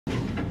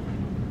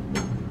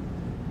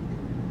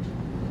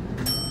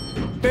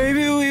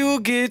Maybe we will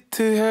get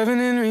to heaven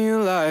and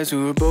realize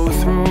we were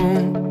both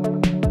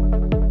wrong.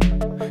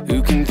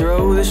 Who can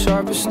throw the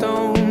sharpest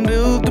stone,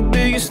 build the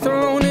biggest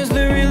throne? Is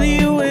there really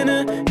a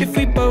winner if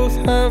we both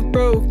have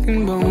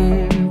broken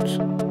bones?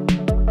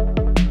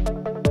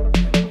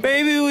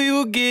 Maybe we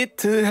will get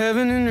to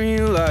heaven and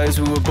realize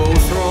we were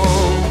both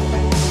wrong.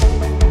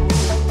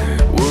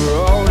 We're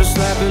all just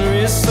slapping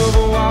wrists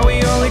over why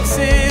we all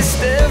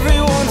exist.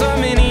 Everyone's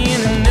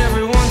Arminian and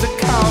everyone's a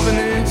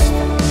Calvinist.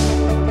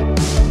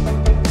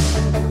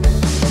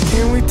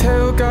 Can we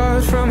tell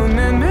God from a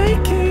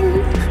man-made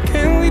king?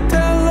 Can we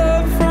tell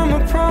love from a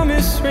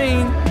promised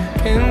ring?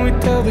 Can we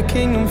tell the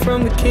kingdom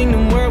from the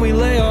kingdom where we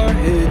lay our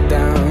head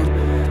down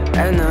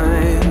at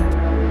night?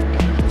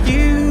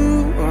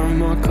 You are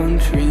my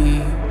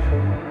country.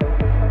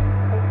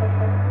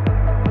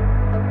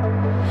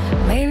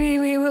 Maybe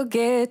we will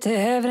get to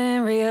heaven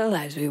and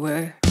realize we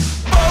were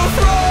both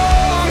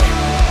wrong.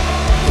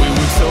 We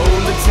were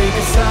told to take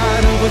a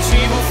side of which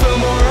evil felt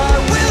more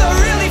right. Will I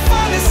really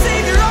find a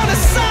savior on the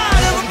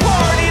side of a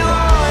party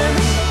line?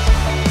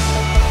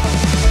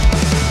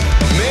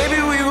 Maybe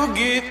we will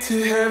get to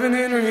heaven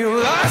and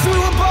realize we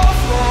were both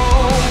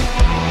wrong.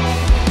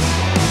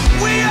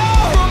 We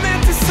all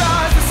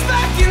romanticize the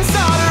speck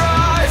inside our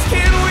eyes.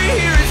 Can we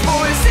hear his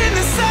voice in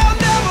the sound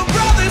of a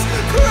brother's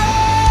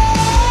cry?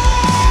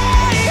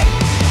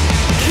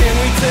 Can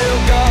we tell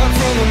God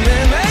from a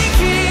man-made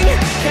king?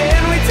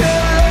 Can we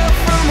tell love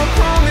from a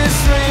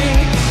promised ring?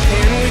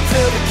 Can we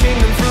tell the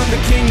kingdom from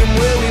the kingdom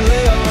where we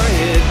lay our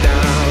head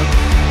down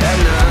at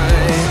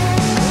night?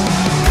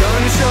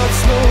 Gunshots,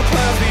 smoke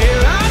clouds, the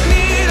air I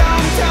need.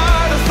 I'm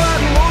tired of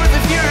fighting wars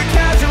if you're a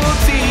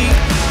casualty.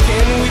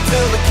 Can we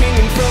tell the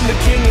kingdom from the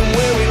kingdom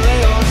where we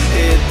lay our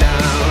head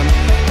down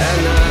at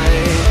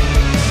night?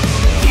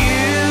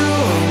 You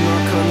are my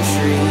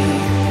country.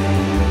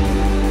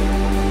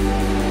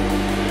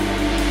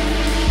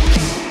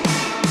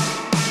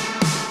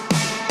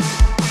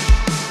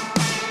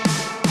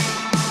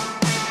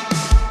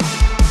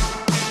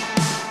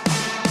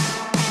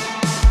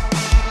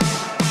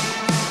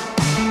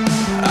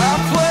 I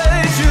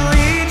pledge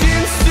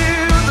allegiance to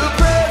the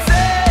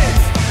present,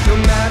 no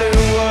matter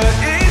what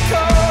it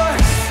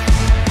costs.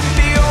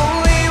 The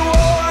only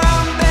war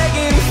I'm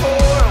begging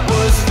for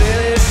was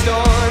finished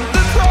on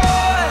the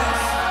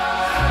cross.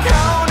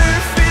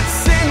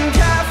 Counterfeits and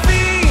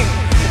caffeine,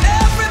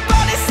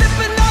 everybody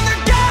sipping on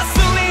their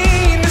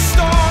gasoline. The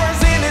stars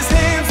in his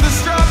hands, the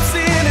straps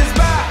in his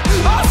back.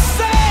 I'll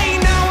say,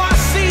 now I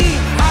see.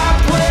 I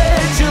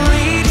pledge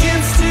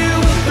allegiance to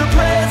the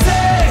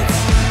present,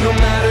 no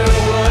matter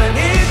what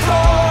it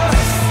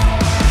costs.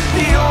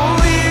 The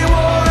only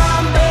war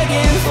I'm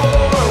begging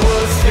for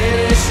was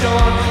finished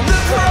on the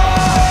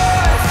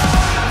cross.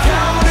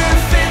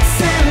 Counterfeits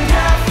and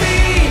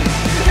caffeine,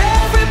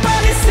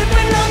 everybody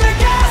sipping on their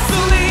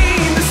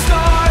gasoline. The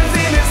stars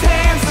in his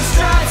hands, the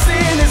stripes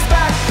in his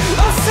back.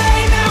 I'll say,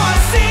 now I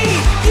see,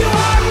 you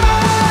are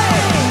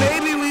mine.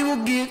 Maybe we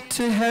will get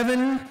to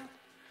heaven.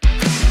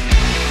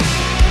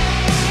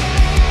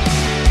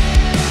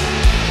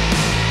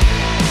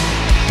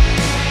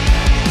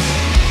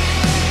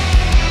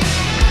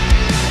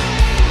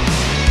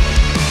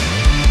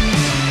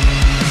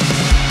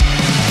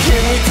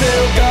 Can we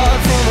tell God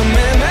from a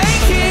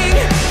man-made king?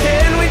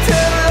 Can we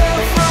tell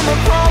love from a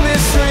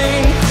promised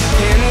ring?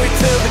 Can we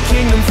tell the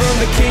kingdom from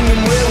the kingdom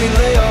where we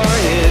lay our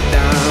head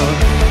down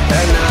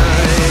at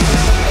night?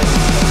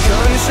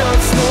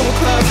 Gunshots, smoke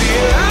clouds, the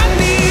air I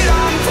need.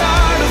 I'm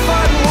tired of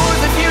fighting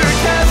wars if you're a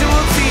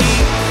casualty.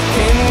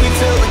 Can we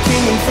tell the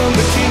kingdom from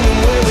the kingdom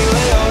where we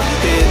lay our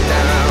head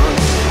down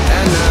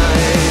at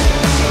night?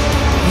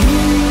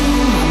 You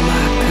are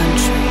my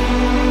country.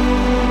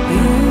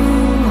 You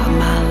are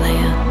my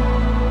land.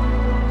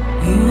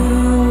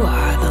 You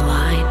are the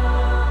line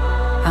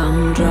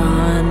I'm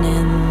drawn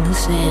in the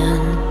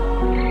sand.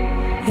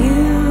 You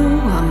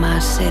are my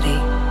city.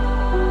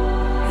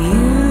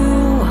 You